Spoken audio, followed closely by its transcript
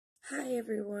Hi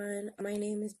everyone, my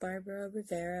name is Barbara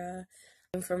Rivera.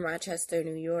 I'm from Rochester,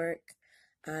 New York.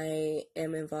 I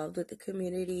am involved with the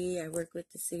community. I work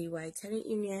with the citywide tenant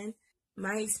union.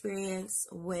 My experience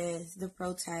with the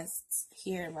protests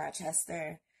here in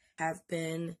Rochester have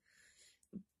been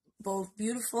both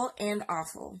beautiful and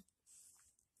awful.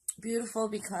 Beautiful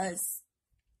because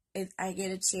I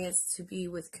get a chance to be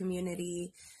with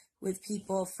community, with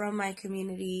people from my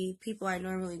community, people I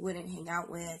normally wouldn't hang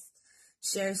out with,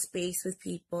 share space with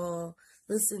people,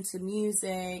 listen to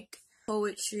music,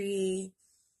 poetry,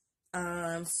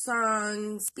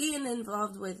 songs, being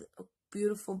involved with a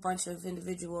beautiful bunch of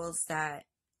individuals that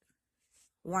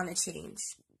want to change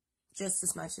just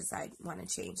as much as I want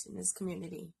to change in this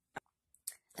community.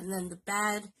 And then the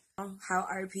bad, how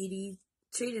RPD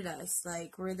treated us.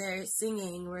 Like, we're there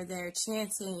singing, we're there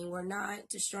chanting, we're not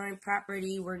destroying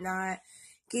property, we're not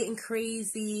getting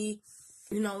crazy.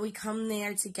 We come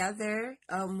there together.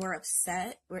 We're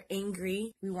upset, we're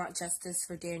angry, we want justice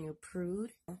for Daniel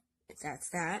Prude. That's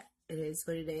that. It is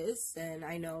what it is, and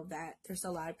I know that there's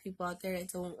a lot of people out there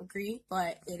that don't agree,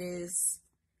 but it is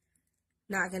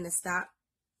not going to stop.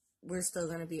 We're still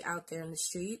going to be out there in the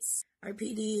streets.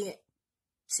 RPD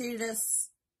treated us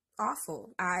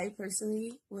awful. I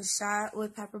personally was shot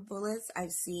with pepper bullets.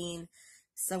 I've seen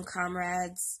some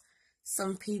comrades,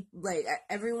 some people, like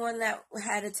everyone that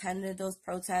had attended those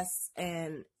protests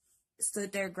and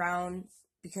stood their ground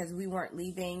because we weren't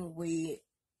leaving. We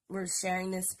were sharing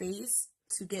this space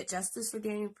to get justice for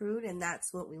Daniel Prude, and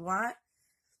that's what we want.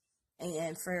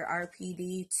 And for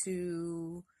RPD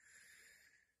to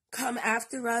come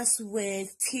after us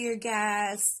with tear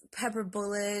gas, pepper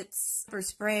bullets, pepper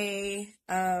spray.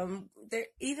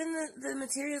 Even the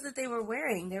materials that they were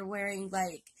wearing, they're wearing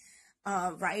like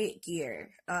riot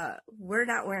gear. We're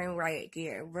not wearing riot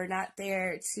gear. We're not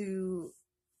there to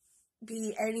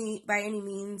be by any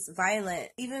means violent.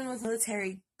 Even with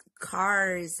military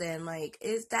cars and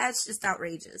that's just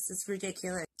outrageous. It's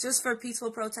ridiculous. Just for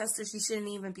peaceful protesters, you shouldn't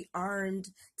even be armed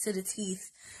to the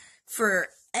teeth for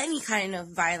any kind of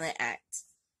violent act.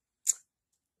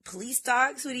 Police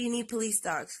dogs? What do you need police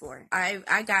dogs for?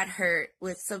 I got hurt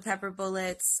with some pepper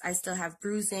bullets. I still have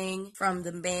bruising from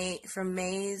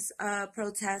May's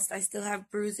protest. I still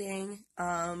have bruising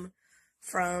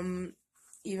from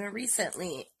even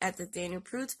recently at the Daniel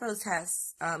Prude's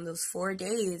protests. Those 4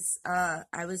 days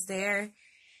I was there,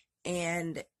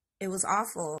 and it was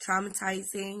awful,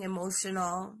 traumatizing,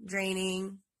 emotional,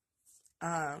 draining.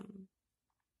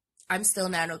 I'm still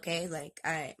not okay.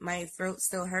 My throat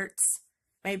still hurts.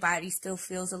 My body still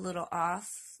feels a little off.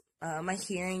 My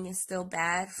hearing is still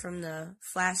bad from the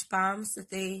flash bombs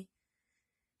that they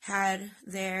had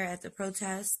there at the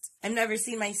protest. I've never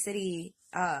seen my city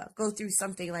go through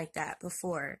something like that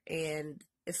before, and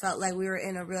it felt like we were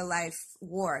in a real life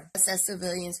war. Us as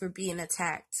civilians were being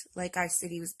attacked, like our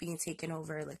city was being taken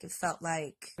over. Like, it felt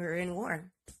like we were in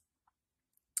war.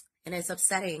 And it's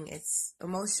upsetting. It's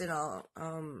emotional.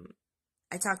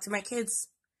 I talk to my kids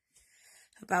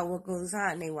about what goes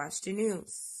on. They watch the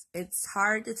news. It's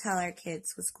hard to tell our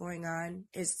kids what's going on.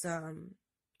 It's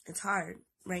hard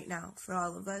right now for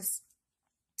all of us,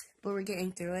 but we're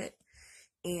getting through it,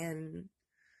 and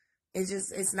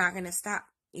it's not gonna stop.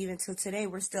 Even till today,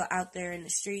 we're still out there in the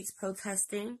streets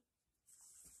protesting.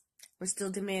 We're still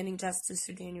demanding justice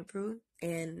for Daniel Prude,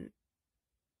 and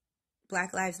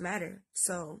Black Lives Matter.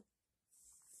 So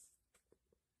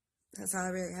that's all I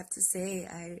really have to say.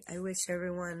 I wish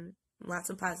everyone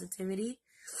lots of positivity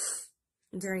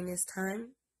during this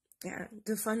time. Yeah,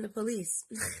 defund the police.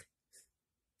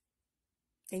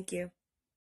 Thank you.